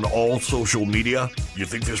Jovan on all social media? You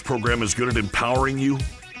think this program is good at empowering you?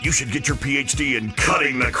 You should get your PhD in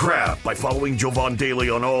cutting the crap by following Jovan daily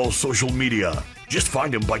on all social media. Just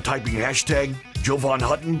find him by typing hashtag Jovan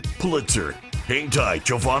Hutton Pulitzer. Hang tight,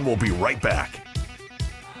 Jovan will be right back.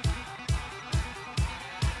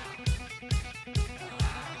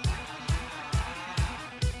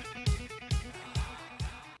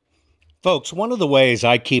 Folks, one of the ways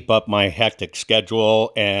I keep up my hectic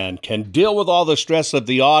schedule and can deal with all the stress of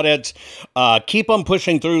the audits, keep on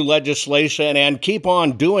pushing through legislation, and keep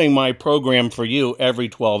on doing my program for you every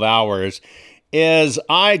 12 hours is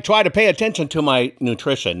I try to pay attention to my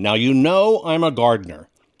nutrition. Now, you know I'm a gardener.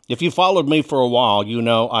 If you followed me for a while, you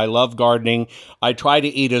know I love gardening. I try to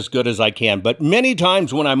eat as good as I can. But many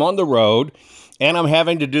times when I'm on the road and I'm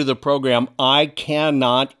having to do the program, I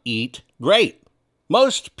cannot eat great.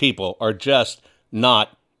 Most people are just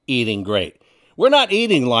not eating great. We're not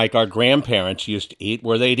eating like our grandparents used to eat,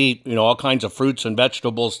 where they'd eat, all kinds of fruits and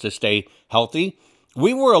vegetables to stay healthy.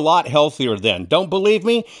 We were a lot healthier then. Don't believe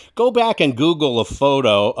me? Go back and Google a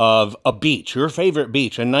photo of a beach, your favorite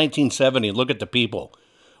beach in 1970. Look at the people.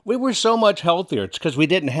 We were so much healthier. It's because we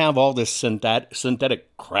didn't have all this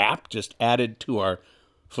synthetic crap just added to our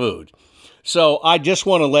food. So I just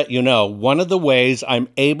want to let you know, one of the ways I'm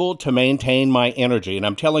able to maintain my energy, and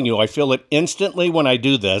I'm telling you, I feel it instantly when I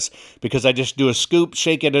do this, because I just do a scoop,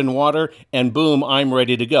 shake it in water, and boom, I'm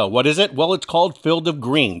ready to go. What is it? Well, it's called Field of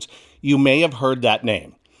Greens. You may have heard that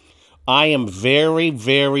name. I am very,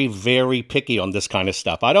 very, very picky on this kind of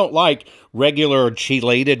stuff. I don't like regular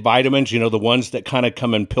chelated vitamins, the ones that kind of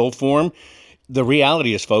come in pill form. The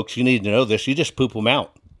reality is, folks, you need to know this, you just poop them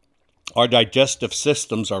out. Our digestive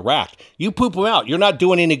systems are racked. You poop them out. You're not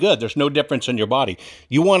doing any good. There's no difference in your body.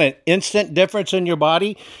 You want an instant difference in your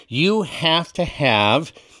body? You have to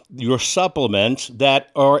have your supplements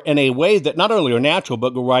that are in a way that not only are natural,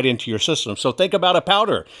 but go right into your system. So think about a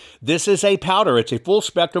powder. This is a powder. It's a full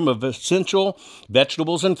spectrum of essential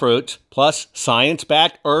vegetables and fruits, plus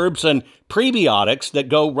science-backed herbs and prebiotics that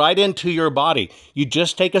go right into your body. You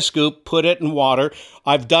just take a scoop, put it in water.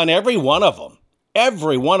 I've done every one of them.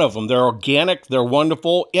 Every one of them. They're organic. They're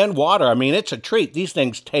wonderful in water. I mean, it's a treat. These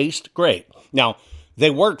things taste great. Now, they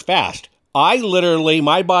work fast.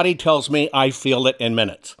 My body tells me I feel it in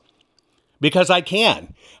minutes because I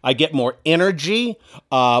can. I get more energy.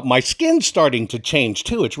 My skin's starting to change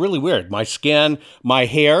too. It's really weird. My skin, my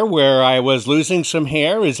hair, where I was losing some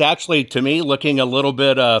hair, is actually, to me, looking a little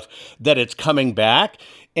bit of that it's coming back.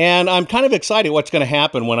 And I'm kind of excited what's going to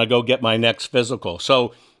happen when I go get my next physical.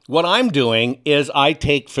 So what I'm doing is I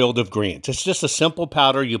take Field of Greens. It's just a simple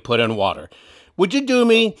powder you put in water. Would you do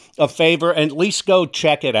me a favor and at least go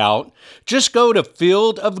check it out? Just go to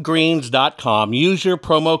fieldofgreens.com. Use your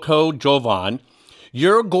promo code Jovan.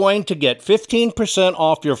 You're going to get 15%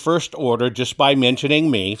 off your first order just by mentioning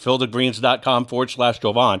me,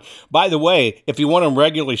 fieldofgreens.com/Jovan. By the way, if you want them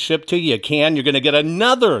regularly shipped to you, you can. You're going to get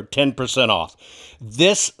another 10% off.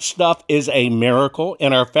 This stuff is a miracle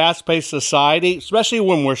in our fast-paced society, especially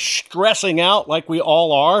when we're stressing out like we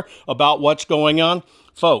all are about what's going on.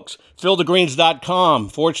 Folks,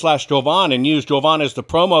 fieldofgreens.com/Jovan and use Jovan as the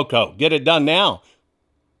promo code. Get it done now.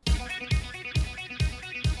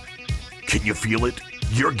 Can you feel it?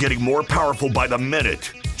 You're getting more powerful by the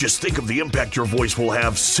minute. Just think of the impact your voice will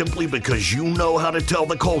have simply because you know how to tell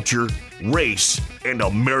the culture, race, and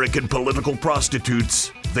American political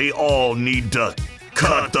prostitutes they all need to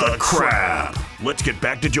cut the crap. Let's get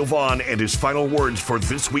back to Jovan and his final words for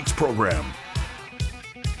this week's program.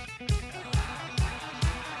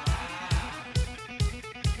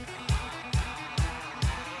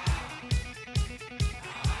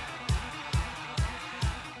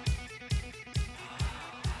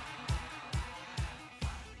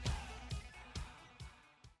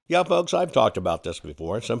 Yeah, folks, I've talked about this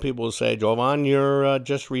before. Some people will say, Jovan, you're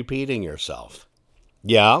just repeating yourself.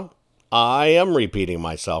 Yeah, I am repeating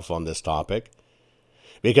myself on this topic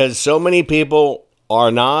because so many people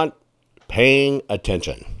are not paying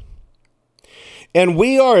attention. And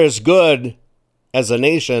we are as good as a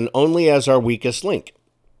nation only as our weakest link.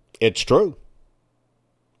 It's true.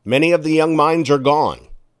 Many of the young minds are gone,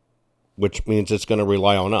 which means it's going to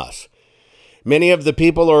rely on us. Many of the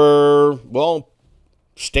people are,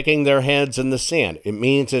 sticking their heads in the sand. It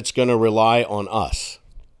means it's going to rely on us.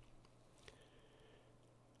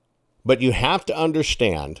 But you have to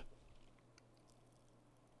understand,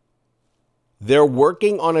 they're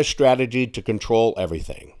working on a strategy to control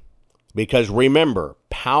everything. Because remember,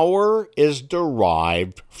 power is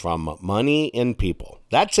derived from money and people.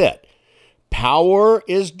 That's it. Power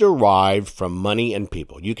is derived from money and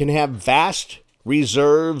people. You can have vast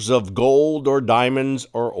reserves of gold or diamonds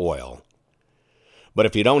or oil. But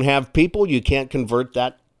if you don't have people, you can't convert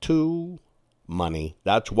that to money.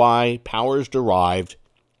 That's why power is derived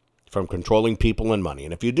from controlling people and money.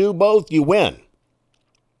 And if you do both, you win.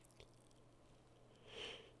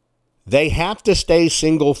 They have to stay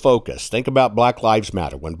single focused. Think about Black Lives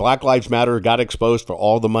Matter. When Black Lives Matter got exposed for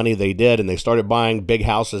all the money they did and they started buying big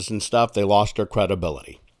houses and stuff, they lost their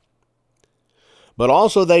credibility. But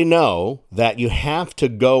also they know that you have to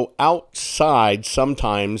go outside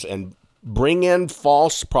sometimes and bring in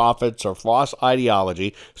false prophets or false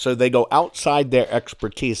ideology, so they go outside their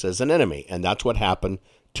expertise as an enemy. And that's what happened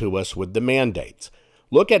to us with the mandates.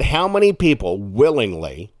 Look at how many people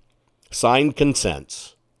willingly signed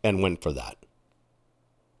consents and went for that.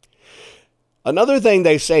 Another thing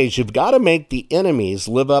they say is you've got to make the enemies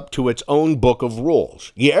live up to its own book of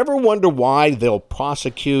rules. You ever wonder why they'll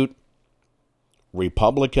prosecute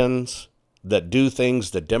Republicans that do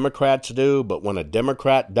things that Democrats do, but when a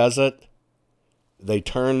Democrat does it, they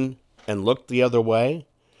turn and look the other way?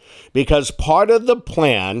 Because part of the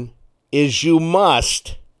plan is you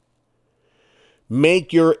must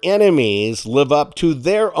make your enemies live up to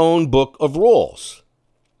their own book of rules.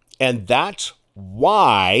 And that's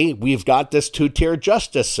why we've got this two-tier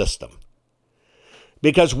justice system.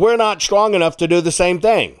 Because we're not strong enough to do the same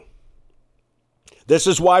thing. This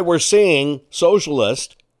is why we're seeing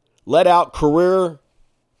socialists let out career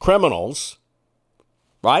criminals,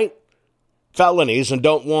 right? Felonies, and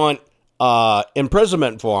don't want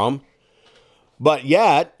imprisonment for them. But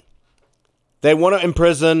yet, they want to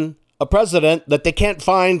imprison a president that they can't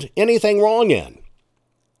find anything wrong in.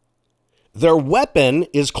 Their weapon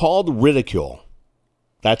is called ridicule.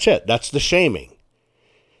 That's it. That's the shaming.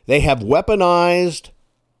 They have weaponized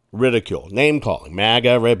ridicule, name calling,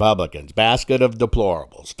 MAGA Republicans, basket of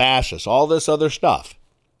deplorables, fascists, all this other stuff.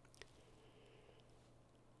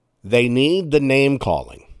 They need the name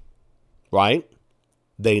calling, right?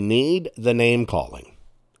 They need the name calling.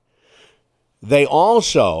 They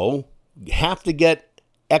also have to get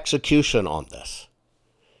execution on this.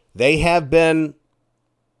 They have been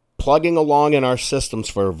plugging along in our systems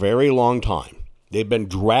for a very long time. They've been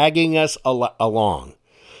dragging us along.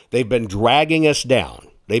 They've been dragging us down.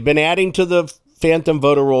 They've been adding to the phantom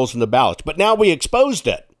voter rolls and the ballots. But now we exposed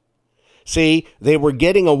it. See, they were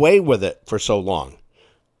getting away with it for so long.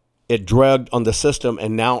 It dragged on the system,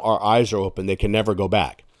 and now our eyes are open. They can never go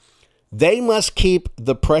back. They must keep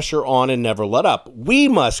the pressure on and never let up. We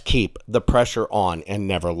must keep the pressure on and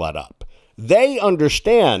never let up. They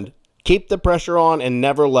understand, keep the pressure on and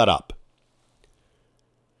never let up.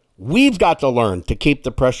 We've got to learn to keep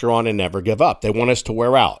the pressure on and never give up. They want us to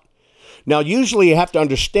wear out. Now, usually you have to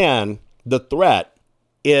understand the threat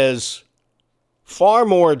is far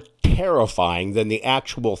more terrifying than the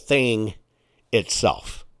actual thing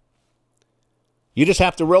itself. You just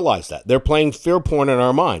have to realize that. They're playing fear porn in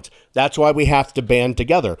our minds. That's why we have to band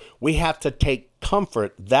together. We have to take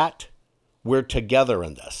comfort that we're together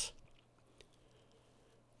in this.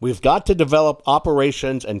 We've got to develop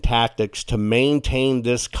operations and tactics to maintain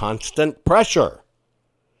this constant pressure.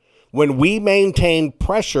 When we maintain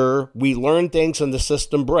pressure, we learn things and the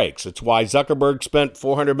system breaks. It's why Zuckerberg spent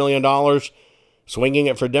 $400 million swinging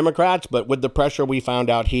it for Democrats, but with the pressure we found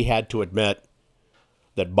out he had to admit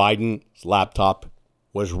that Biden's laptop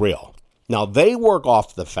was real. Now, they work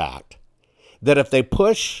off the fact that if they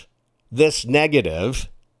push this negative,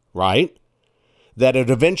 right, that it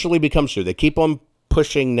eventually becomes true. They keep on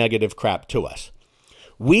pushing negative crap to us.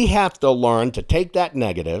 We have to learn to take that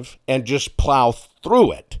negative and just plow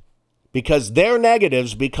through it, because their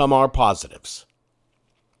negatives become our positives.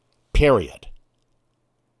 Period.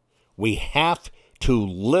 We have to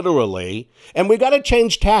literally, and we got to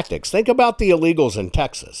change tactics. Think about the illegals in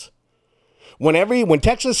Texas. When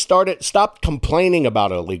Texas stopped complaining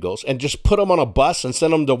about illegals and just put them on a bus and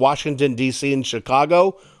sent them to Washington, D.C. and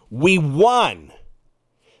Chicago, we won.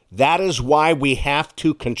 That is why we have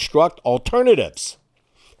to construct alternatives.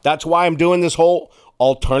 That's why I'm doing this whole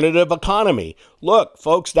alternative economy. Look,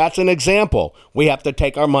 folks, that's an example. We have to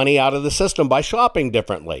take our money out of the system by shopping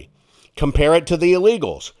differently. Compare it to the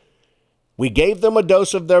illegals. We gave them a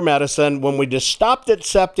dose of their medicine. When we just stopped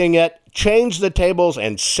accepting it, changed the tables,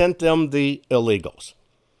 and sent them the illegals.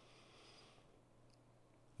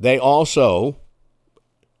 They also,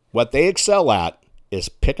 what they excel at is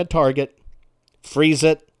pick a target, freeze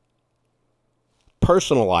it,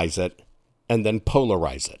 personalize it, and then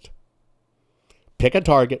polarize it. Pick a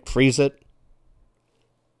target, freeze it,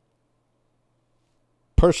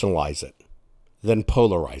 personalize it, then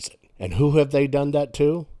polarize it. And who have they done that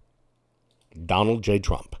to? Donald J.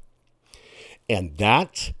 Trump. And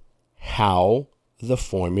that's how the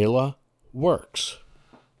formula works.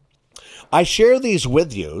 I share these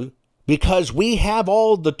with you because we have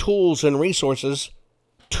all the tools and resources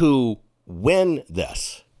to win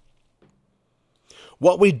this.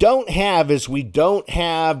 What we don't have is we don't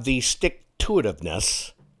have the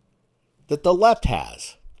stick-to-itiveness that the left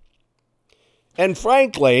has. And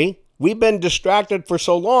frankly, we've been distracted for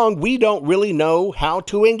so long, we don't really know how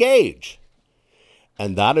to engage.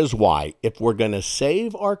 And that is why, if we're going to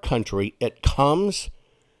save our country, it comes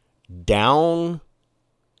down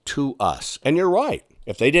to us. And you're right.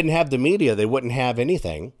 If they didn't have the media, they wouldn't have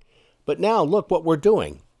anything. But now, look what we're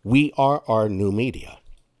doing. We are our new media.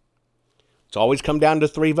 It's always come down to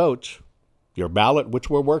 3 votes. Your ballot, which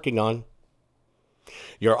we're working on.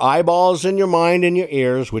 Your eyeballs and your mind and your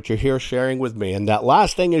ears, which you're here sharing with me. And that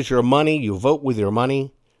last thing is your money. You vote with your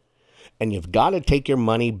money. And you've got to take your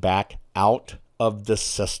money back out of the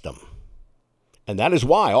system. And that is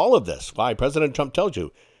why all of this, why President Trump tells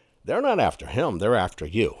you, they're not after him, they're after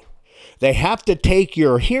you. They have to take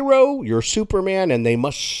your hero, your Superman, and they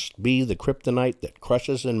must be the kryptonite that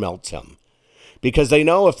crushes and melts him. Because they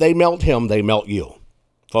know if they melt him, they melt you.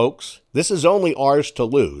 Folks, this is only ours to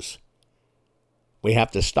lose. We have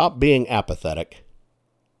to stop being apathetic.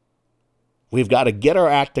 We've got to get our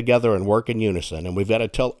act together and work in unison, and we've got to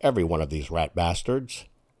tell every one of these rat bastards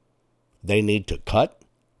they need to cut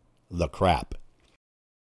the crap.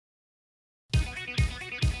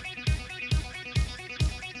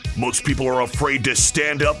 Most people are afraid to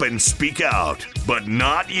stand up and speak out, but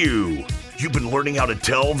not you. You've been learning how to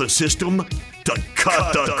tell the system to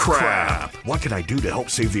cut the crap. What can I do to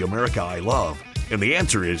help save the America I love? And the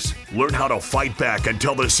answer is learn how to fight back and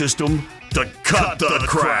tell the system to cut the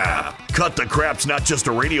crap. Cut the Crap's not just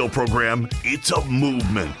a radio program, it's a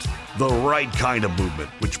movement. The right kind of movement,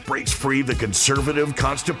 which breaks free the conservative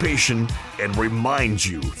constipation and reminds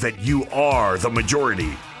you that you are the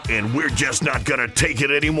majority. And we're just not gonna take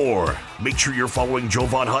it anymore. Make sure you're following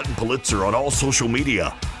Jovan Hutton Pulitzer on all social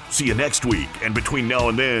media. See you next week, and between now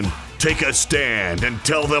and then, take a stand and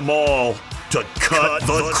tell them all to cut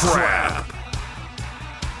the crap.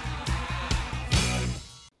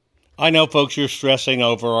 I know, folks, you're stressing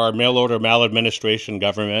over our mail-order maladministration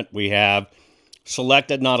government. We have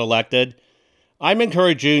selected, not elected. I'm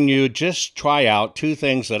encouraging you just try out 2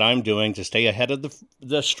 things that I'm doing to stay ahead of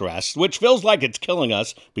the stress, which feels like it's killing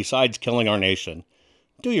us, besides killing our nation.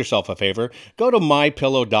 Do yourself a favor. Go to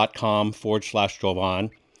mypillow.com/Jovan.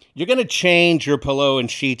 You're going to change your pillow and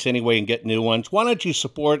sheets anyway and get new ones. Why don't you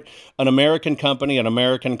support an American company, an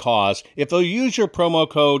American cause? If they'll use your promo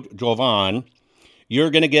code Jovan, you're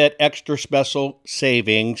going to get extra special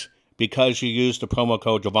savings because you used the promo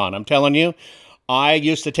code Jovan. I'm telling you, I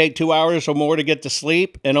used to take 2 hours or more to get to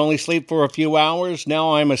sleep and only sleep for a few hours.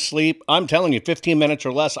 Now I'm asleep. I'm telling you, 15 minutes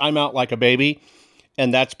or less, I'm out like a baby.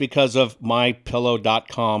 And that's because of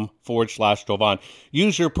mypillow.com/Jovan.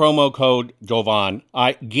 Use your promo code Jovan.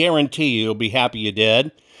 I guarantee you'll be happy you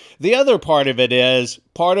did. The other part of it is,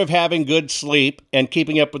 part of having good sleep and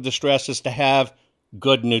keeping up with the stress is to have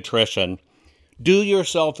good nutrition. Do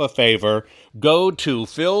yourself a favor. Go to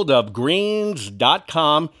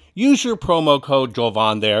fieldofgreens.com. Use your promo code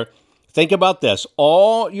Jovan there. Think about this.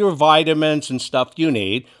 All your vitamins and stuff you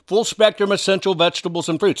need, full spectrum essential vegetables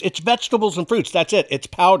and fruits. It's vegetables and fruits. That's it. It's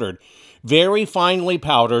powdered. Very finely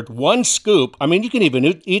powdered. 1 scoop. I mean, you can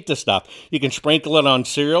even eat the stuff. You can sprinkle it on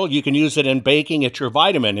cereal. You can use it in baking. It's your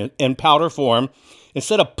vitamin in powder form.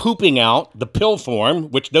 Instead of pooping out the pill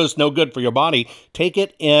form, which does no good for your body, take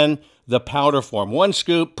it in the powder form. 1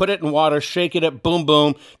 scoop, put it in water, shake it, boom,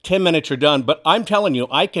 boom. 10 minutes, you're done. But I'm telling you,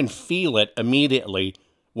 I can feel it immediately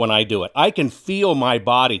when I do it. I can feel my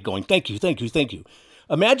body going, thank you, thank you, thank you.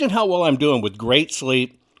 Imagine how well I'm doing with great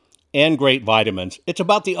sleep and great vitamins. It's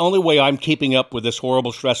about the only way I'm keeping up with this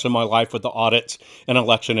horrible stress in my life with the audits and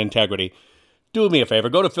election integrity. Do me a favor.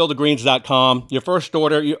 Go to fieldofgreens.com. Your first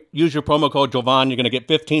order, use your promo code Jovan. You're going to get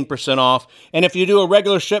 15% off. And if you do a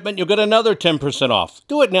regular shipment, you'll get another 10% off.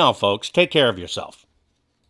 Do it now, folks. Take care of yourself.